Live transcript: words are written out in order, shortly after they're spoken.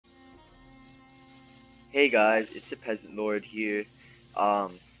Hey guys, it's the Bannerlord here.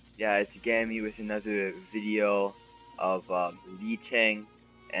 Yeah, it's Gammy with another video of Chang,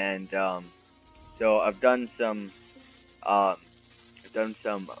 and so um, I've done some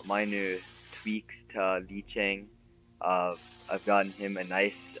minor tweaks to Chang. Uh, I've gotten him a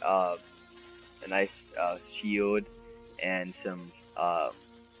nice shield and some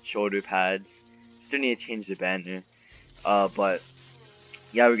shoulder pads. Still need to change the banner, but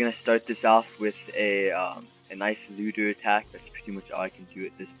yeah, we're gonna start this off with a nice looter attack. That's pretty much all I can do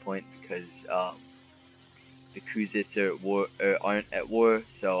at this point because the Khuzait aren't at war,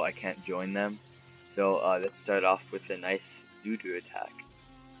 so I can't join them. So let's start off with a nice looter attack.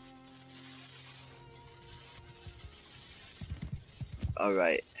 All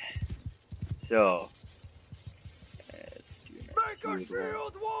right, so let's do a nice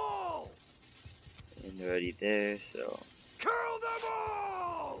shield wall. And they're already there, so kill them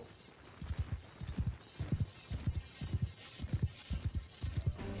all!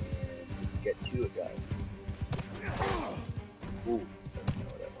 and get to it, guys. Ooh, that's not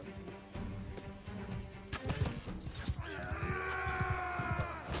what I wanted.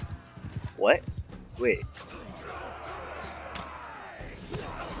 What? Wait.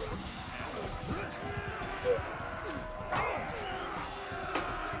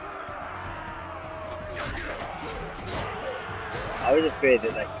 I was afraid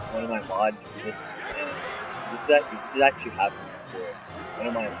that like one of my mods just this is actually happening before. One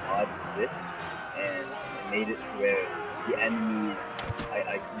of my mods did this and it made it to where the enemies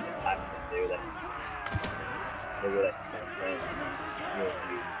I couldn't attack them. They were like my friends,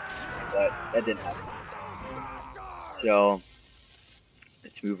 but that didn't happen. So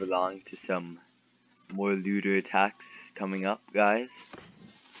let's move along to some more looter attacks coming up, guys.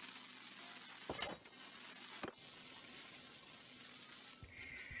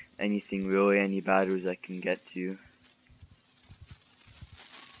 Anything really, any battles I can get to.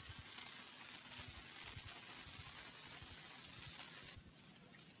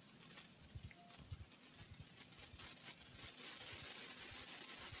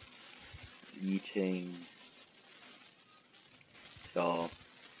 Chang. So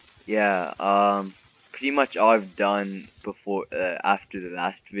yeah, pretty much all I've done before after the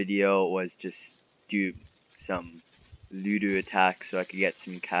last video was just do some looter attacks so I could get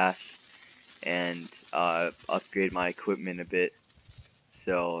some cash and upgrade my equipment a bit.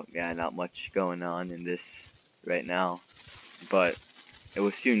 So yeah, not much going on in this right now, but it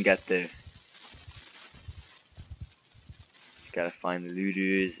will soon get there. Just gotta find the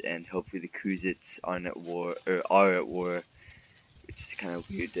looters and hopefully the Khuzaits aren't at war or are at war, which is kind of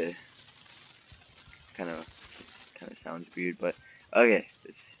weird to kind of sounds weird, but okay,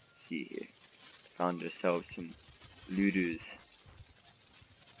 let's see here. Found ourselves some looters.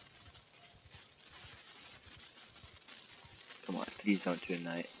 Come on, please don't turn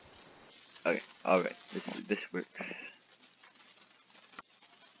night. Okay, alright, this works.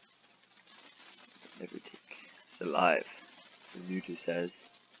 Never take. It's alive. The looter says.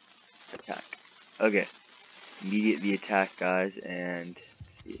 Attack. Okay. Immediately attack, guys, and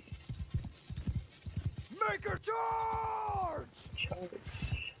let's see. Make a charge!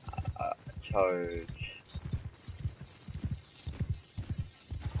 Charge.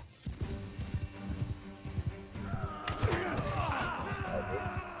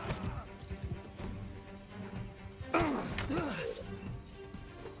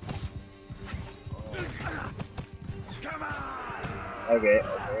 Okay.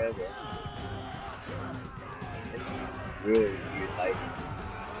 Really weird height.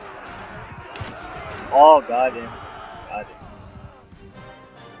 Oh, got him.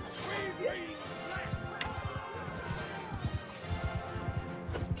 Yes.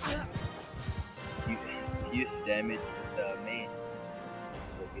 Use damage with the main.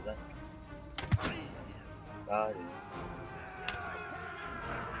 Will be done. Got it.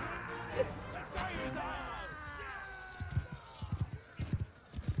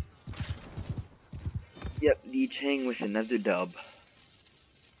 Yep, Chang with another dub.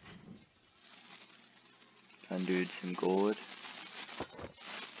 100 some gold.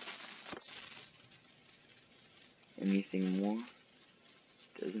 Anything more?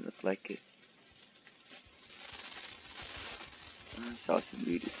 Doesn't look like it. I saw some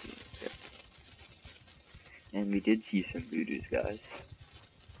looters here. Yep. And we did see some looters, guys.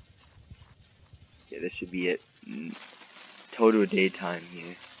 Yeah, this should be it. Total daytime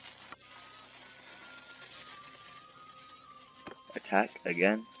here. Attack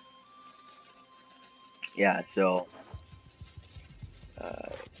again. Yeah, so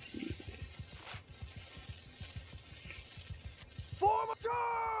let's see. Form a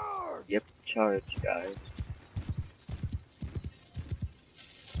charge! Yep, charge, guys.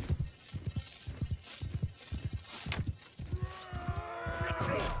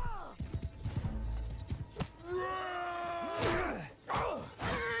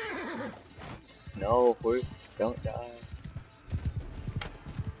 No, horse, don't die.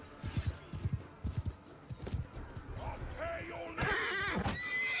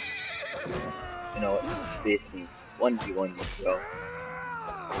 You know what? Basically, 1v1 this go.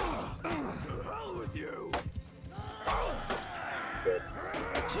 Good.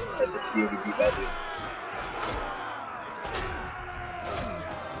 Let the theory be better.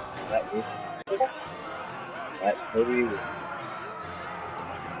 That works. That totally works.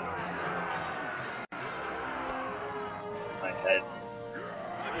 My head.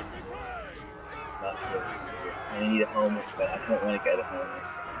 Not sure. I need a helmet, but I don't want to get a helmet.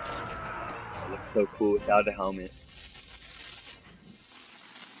 It looks so cool without a helmet.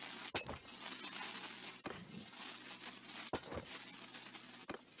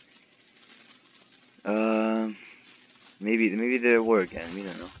 Maybe there were again. We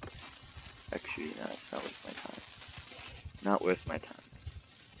don't know. Actually, no, it's not worth my time. Not worth my time.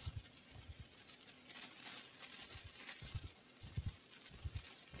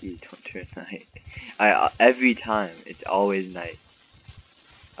 Please don't turn night. Every time it's always night.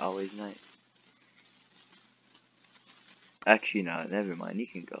 Always night. Actually, no, never mind. You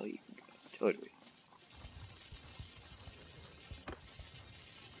can go. You can go. Totally.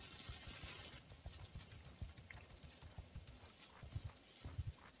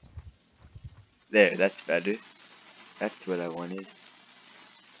 There, that's better. That's what I wanted.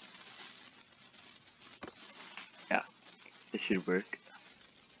 Yeah, this should work.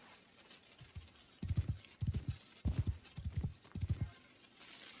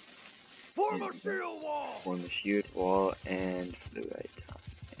 Form a shield wall. Form a shield wall and for the right time.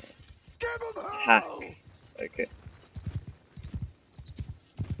 Give him Hack. hell. Okay.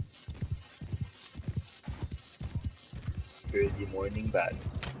 Early morning battle.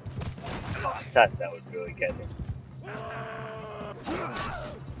 I thought that would really get him.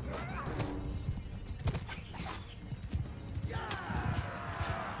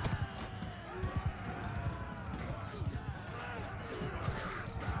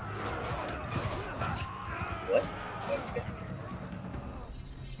 What? Okay.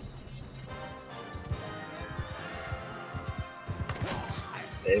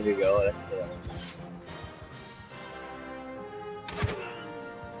 There we go, that's what I want.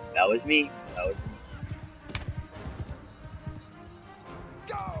 That was me. That was me.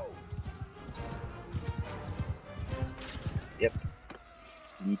 Go. Yep.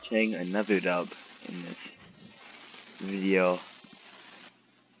 Chang, another dub in this video.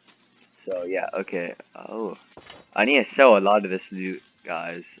 So yeah, okay. Oh, I need to sell a lot of this loot,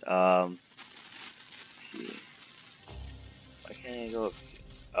 guys. Let's see. Why can't I go up?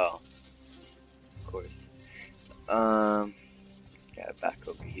 Oh, of course. Yeah, back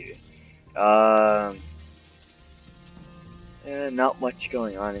over here. Not much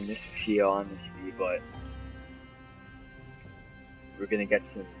going on in this video, honestly, but we're gonna get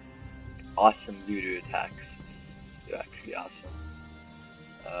some awesome looter attacks. They're actually awesome.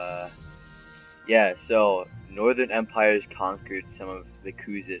 Yeah, so Northern Empires conquered some of the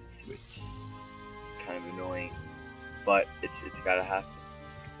Khuzait, which is kind of annoying, but it's gotta happen.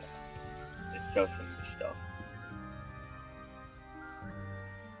 Let's sell some of the stuff.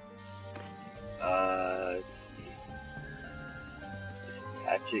 Let's see.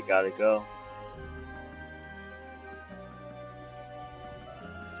 Hatchet gotta go.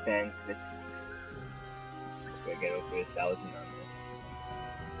 Fan clips. I get over 1,000 on this.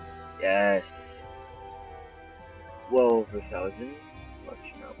 Yes. Well over 1,000.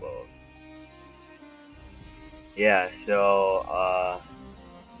 Actually not well. Yeah, so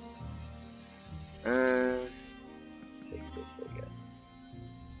take this again.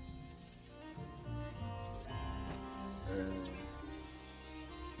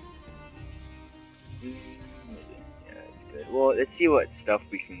 Yeah, that's good. Well, let's see what stuff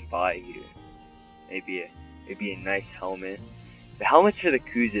we can buy here. Maybe a nice helmet. The helmets for the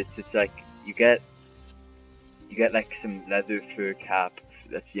Khuzait, it's like you get like some leather fur cap.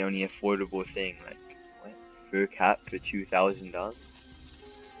 That's the only affordable thing. Like what? Fur cap for $2,000?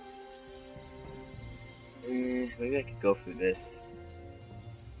 Maybe I could go for this.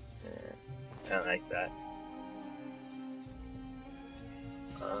 I don't like that.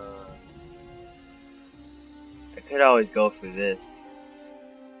 I could always go for this.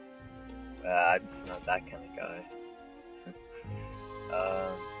 I'm just not that kind of guy.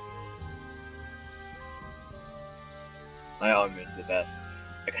 My armor is the best.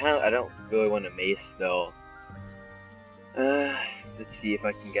 I don't really want a mace though. Let's see if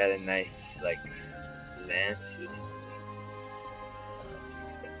I can get a nice like lance or something.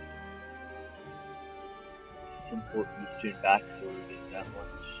 Simple Eastern backsword is that much.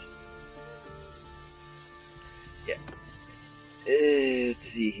 Yeah. Let's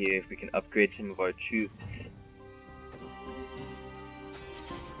see here if we can upgrade some of our troops.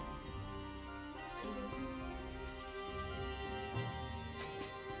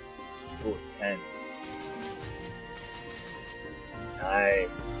 Oh, 10. Nice.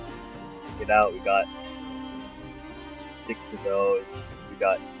 Check it out, we got 6 of those. We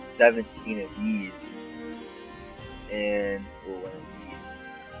got 17 of these. And one of these.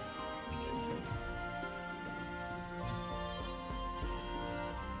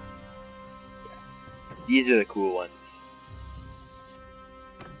 Yeah. These are the cool ones.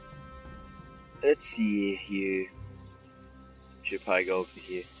 Let's see here. Should probably go over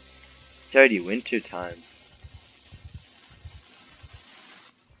here. It's already winter time.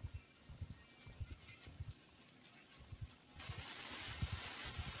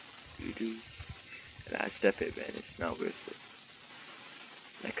 Nah, step it, man. It's not worth it.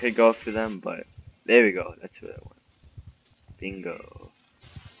 I could go for them, but there we go. That's what I want. Bingo.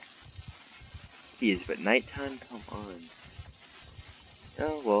 Jeez, but nighttime? Come on.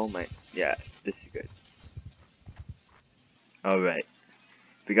 Oh, well, yeah, this is good. Alright.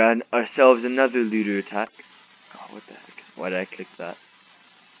 We got ourselves another looter attack. Oh, what the heck? Why did I click that?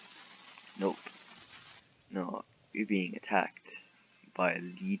 Nope. No, you're being attacked by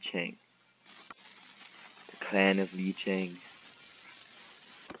Chang. The clan of Chang.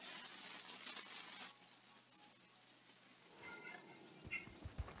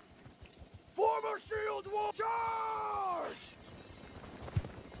 Form a shield wall! Charge!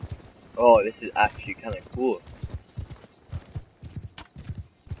 Oh, this is actually kind of cool.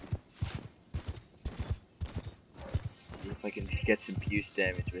 See if I can get some pierce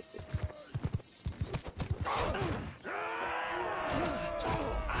damage with it.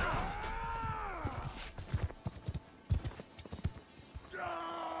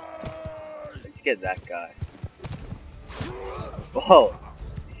 Let's get that guy. Whoa!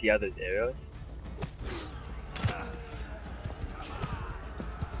 You see how those arrows?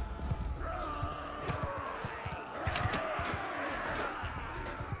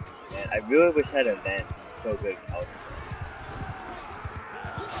 Man, I really wish I had a lance. It's so good, Calvin.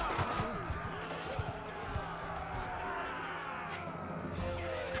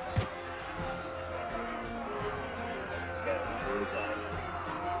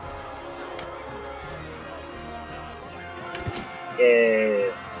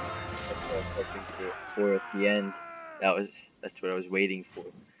 Yeah, that's what I was hoping for at the end. That's what I was waiting for.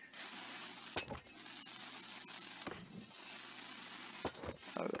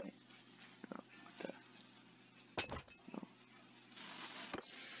 Alright. Oh, what the? No.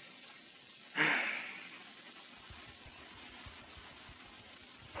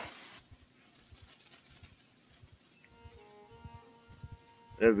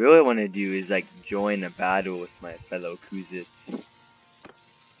 What I really want to do is like join a battle with my fellow Khuzait.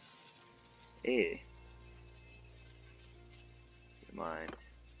 Hey. Come on.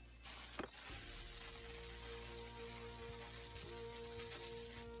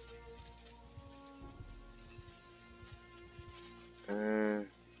 Let's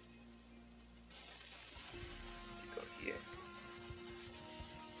go here.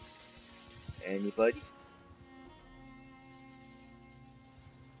 Anybody?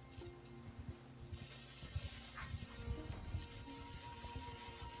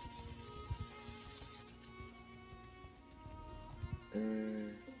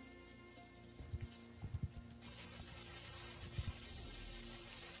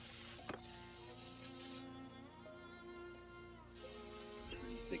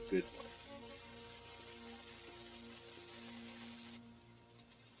 The good one.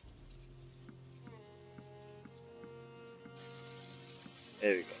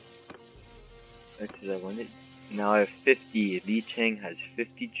 There we go. That's what I wanted. Now I have 50. Chang has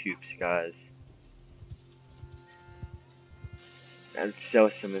 50 troops, guys. Now let's sell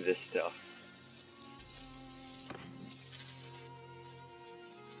some of this stuff.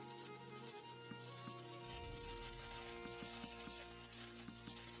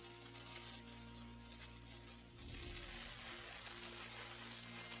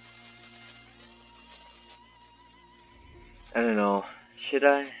 I don't know. Should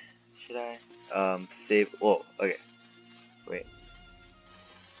I save? Oh, okay. Wait.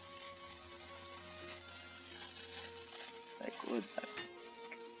 Like, what would that?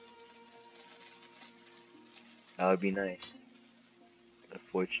 That would be nice.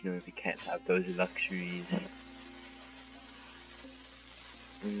 unfortunately we can't have those luxuries.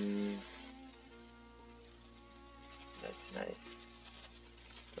 That's nice.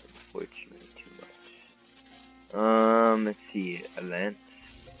 But unfortunately too much. Let's see, a lance.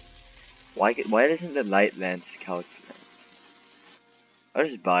 Why doesn't the light lance count for that? I'll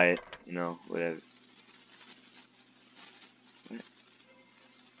just buy it, you know, whatever. What?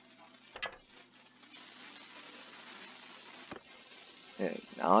 Yeah,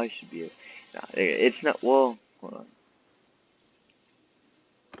 now I should be. Nah, it's not. Well, hold on.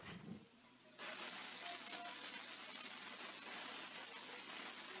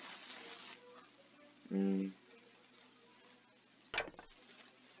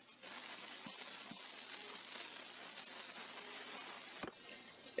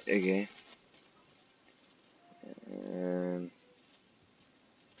 Okay.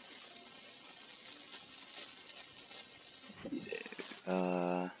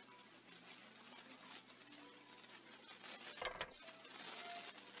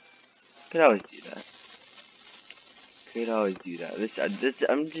 Could always do that. Could always do that.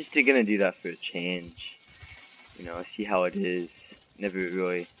 I'm just gonna do that for a change. You know, see how it is. Never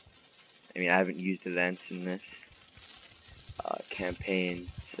really. I mean, I haven't used the lance in this campaign,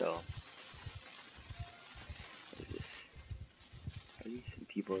 so. What is this? Are these some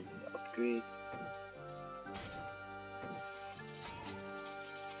people to upgrade?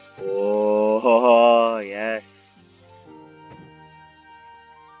 Oh, yes.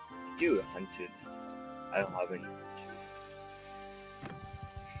 Do 100. I don't have any.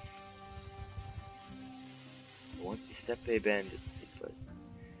 I want the Steppe Bandit, but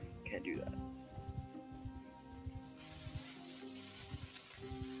can't do that.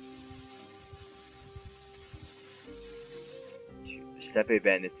 Steppe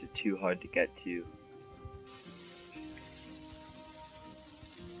Bandits are too hard to get to.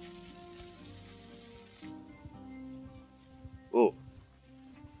 Oh.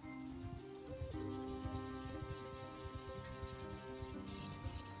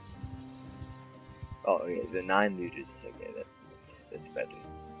 Oh, okay, the 9 looters. Okay, that's better.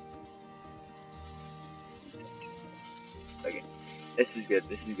 Okay, this is good.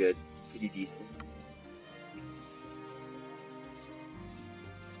 This is good. Pretty decent.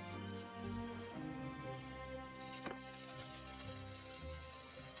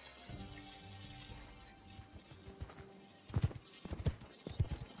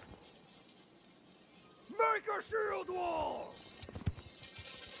 Make a shield wall!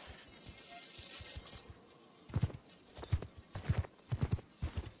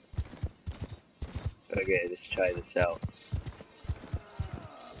 Okay, let's try this out.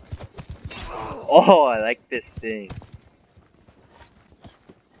 Oh, I like this thing.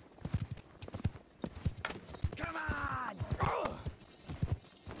 Come on!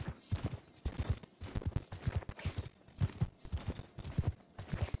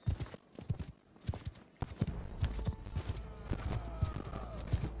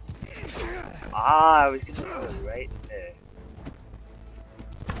 Ah, I was gonna go right there.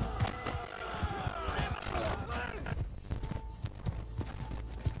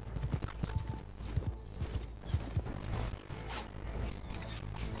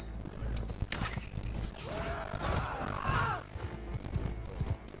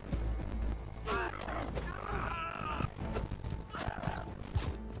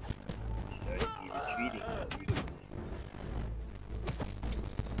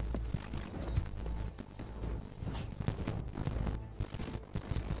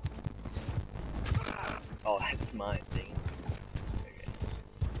 Oh, that's mine, dang it. Okay.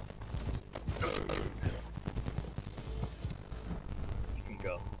 You can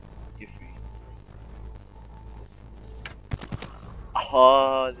go. You're free.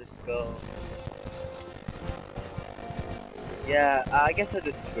 Oh, let's go. Yeah, I guess I'll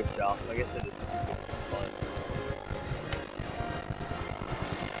just switch off. I guess I'll just fun.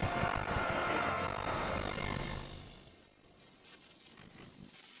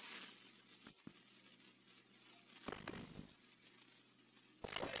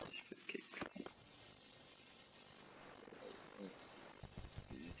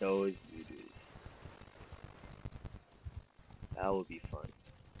 Those looters. That will be fun.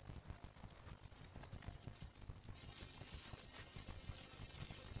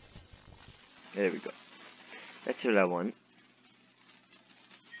 There we go. That's what I want.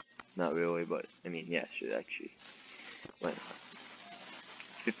 Not really, but I mean, yeah, sure, actually. Why not?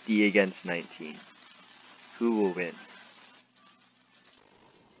 50 against 19. Who will win?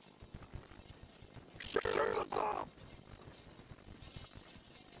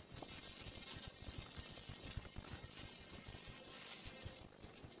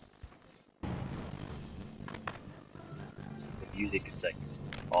 music is like,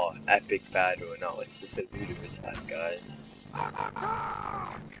 oh, epic battle. No, it's just a looter attack, guys.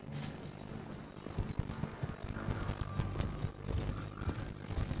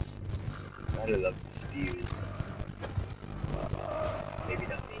 Gotta love the spears. Maybe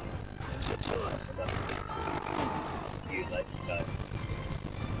not me. You like that.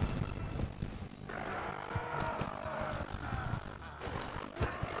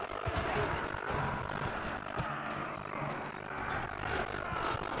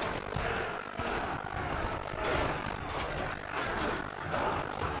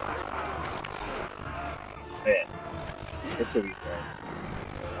 Man, that's what we said.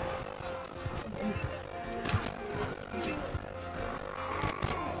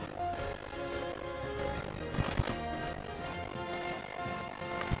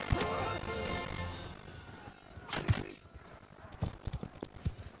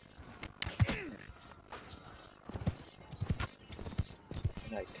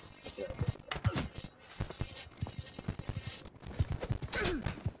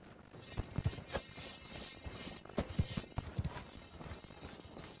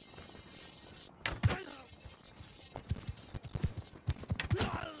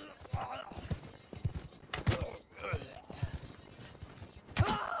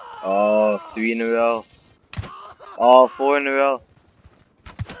 Oh, 3 in a row. Oh, 4 in a row.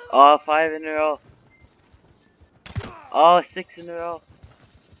 Oh, 5 in a row. Oh, 6 in a row.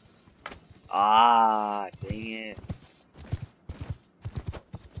 Ah, dang it.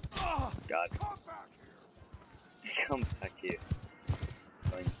 God. Come back here.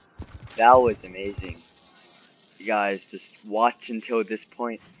 Fine. That was amazing. You guys, just watch until this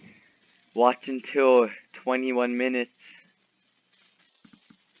point. Watch until 21 minutes.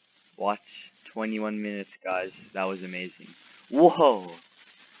 Watch 21 minutes, guys. That was amazing. Whoa!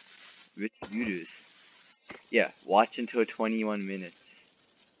 Rich looters. Yeah, watch until 21 minutes.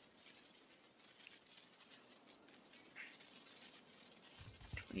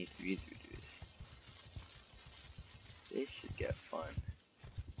 23 looters. This should get fun.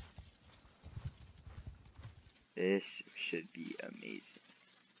 This should be amazing.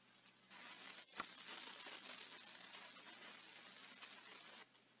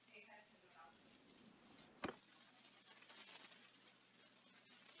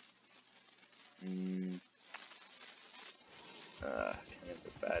 Kind of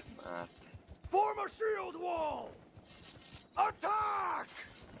a bad map. Form a shield wall! Attack!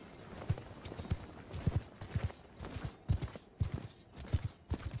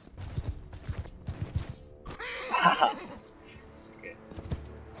 Okay.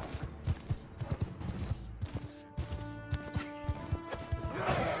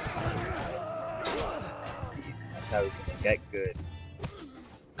 That's how we're gonna get good.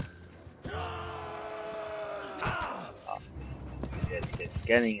 Oh, it's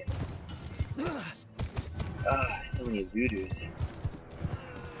getting it. So many looters.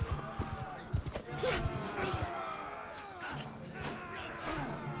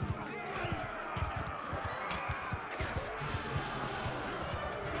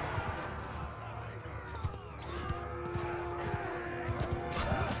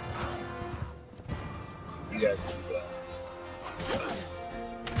 You guys do well.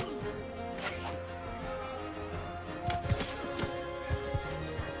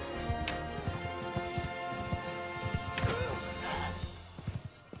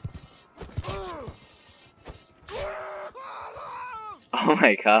 Oh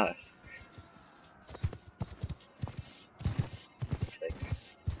my gosh. It's like,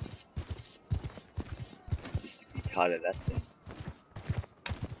 just to be taught of that thing.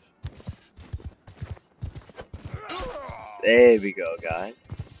 There we go, guys.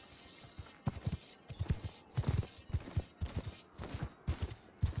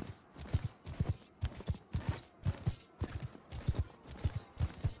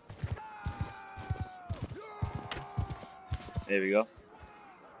 There we go.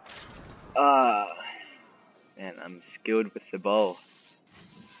 Man, I'm skilled with the bow.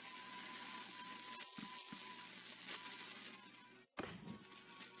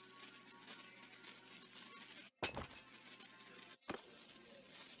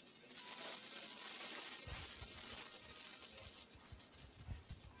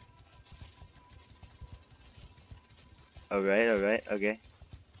 Alright, okay.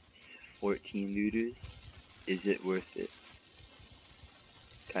 14 looters. Is it worth it?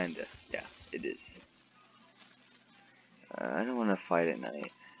 Kinda. Yeah, it is. I don't want to fight at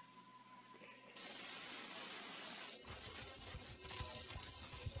night.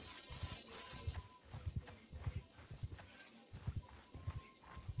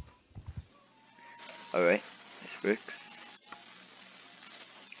 Alright, this works.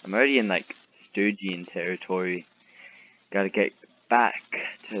 I'm already in like Sturgeon territory. Gotta get back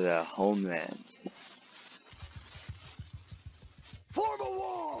to the homeland. Form a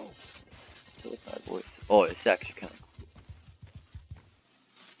wall! So what's my voice? Oh, it's actually kind of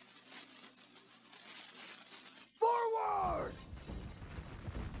Forward!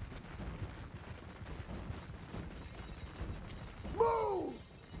 Move!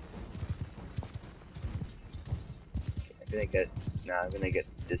 I'm gonna get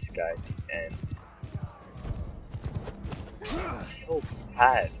this guy and so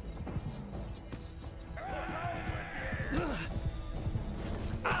bad.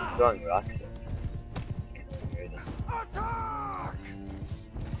 He's throwing rocks at me. Attack!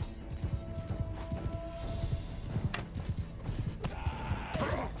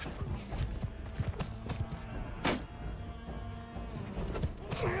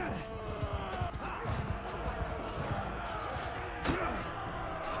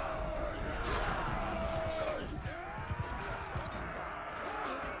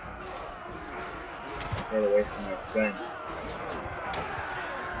 Get away from my friend.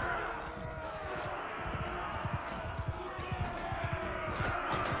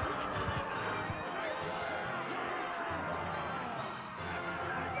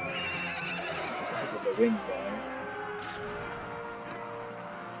 Look at the wind, guys.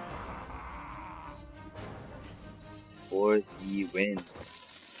 For the win.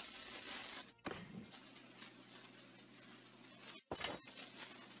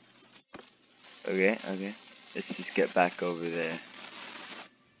 Okay. Let's just get back over there.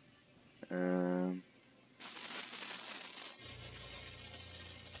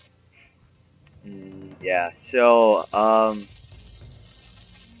 Yeah, so,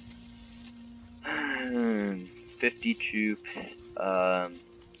 50 troops,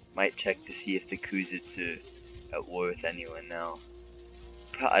 might check to see if the Khuzait are at war with anyone now.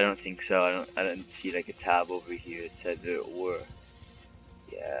 I don't think so. I don't see like a tab over here that says they're at war.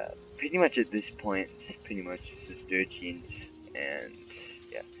 Yeah, pretty much at this point, it's pretty much just the Sturgeons, and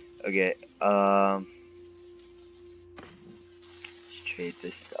yeah. Okay, let's trade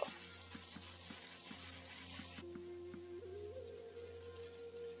this stuff.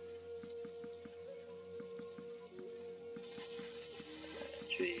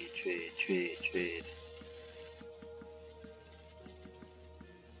 Trade.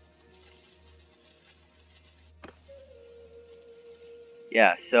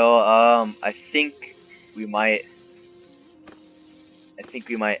 Yeah, so I think we might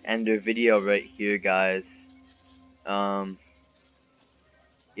end our video right here, guys.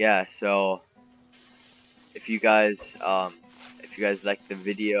 Yeah, so if you guys like the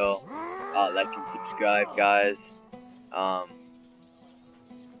video, like and subscribe, guys.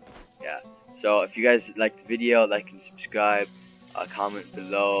 Yeah. So if you guys like the video, like and subscribe. Comment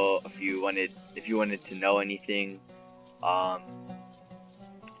below if you wanted to know anything.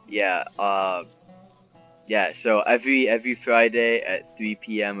 Yeah. Yeah. So every Friday at 3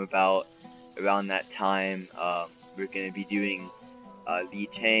 p.m. around that time, we're gonna be doing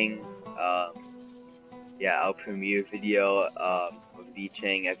Chang. Yeah, I'll premiere video of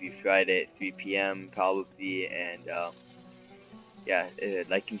Chang every Friday at 3 p.m. probably, and yeah,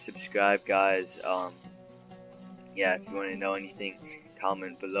 like and subscribe, guys. Yeah, if you want to know anything,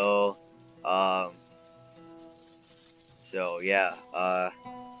 comment below. So yeah,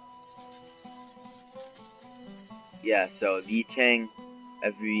 yeah. So Chang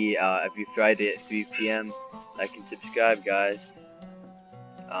every Friday at 3 p.m. Like and subscribe, guys.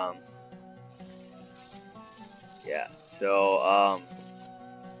 Yeah. So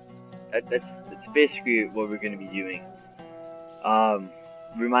that's basically what we're gonna be doing.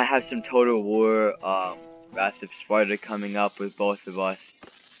 We might have some Total War, Wrath of Sparta coming up with both of us.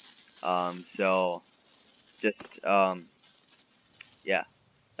 So just yeah,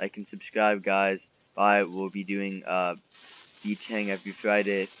 like and subscribe, guys. Bye. We'll be doing Chang every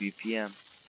Friday at 3 p.m.